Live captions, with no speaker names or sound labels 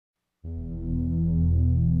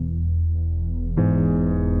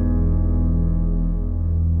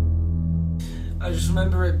just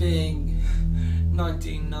remember it being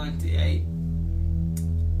 1998.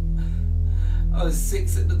 I was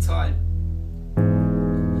 6 at the time.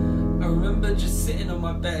 I remember just sitting on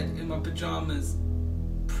my bed in my pajamas,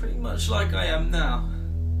 pretty much like I am now.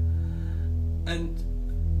 And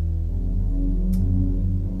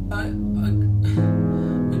I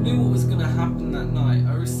knew what was going to happen that night.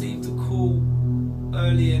 I received a call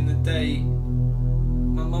early in the day.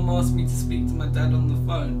 My mum asked me to speak to my dad on the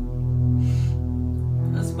phone.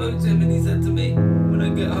 I spoke to him and he said to me, "When I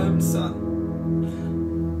get home, son,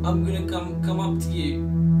 I'm going to come up to you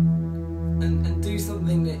and do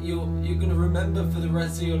something that you're going to remember for the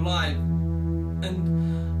rest of your life."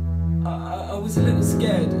 And I was a little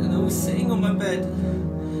scared, and I was sitting on my bed,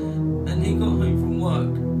 and he got home from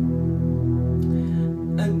work.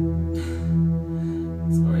 And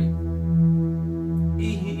sorry,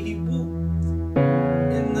 he walked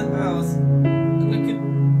in the house, and I could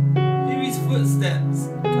hear his footsteps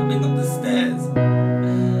coming up the stairs.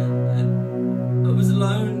 And I was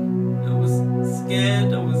alone, I was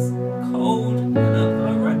scared, I was cold, and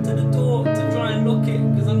I ran to the door to try and lock it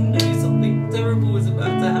because I knew something terrible was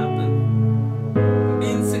about to happen.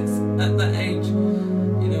 Being 6 at that age,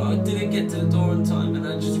 you know, I didn't get to the door on time, and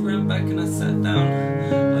I just ran back and I sat down,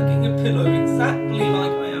 hugging a pillow exactly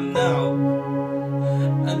like I am now.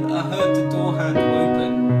 And I heard the door handle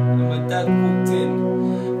open, and my dad walked in,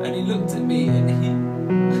 and he looked at me, and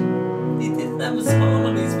he didn't have a smile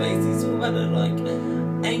on his face. He sort of had a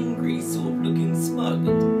angry sort of looking smug.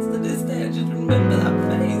 And to this day, I just remember that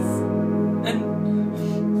face. And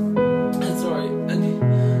sorry, and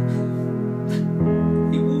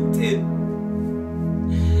he walked in,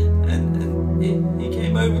 and he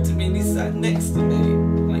came over to me, and he sat next to me,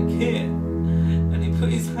 like here, and he put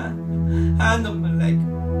his hand on my leg,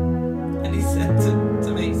 and he said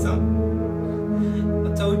to me, "Son, I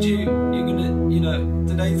told you you're gonna,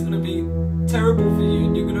 today's gonna be terrible for you,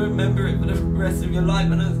 and you're gonna remember it for the rest of your life."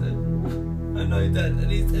 And I said, "I know, Dad."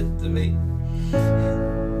 And he said to me,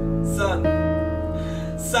 "Son,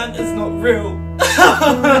 Santa's not real."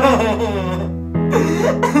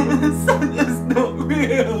 Santa's not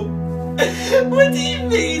real. What do you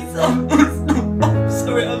mean, Santa's not?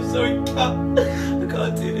 I'm sorry, cut. I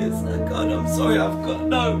can't do this. I can't. I'm sorry, I've got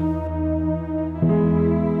no.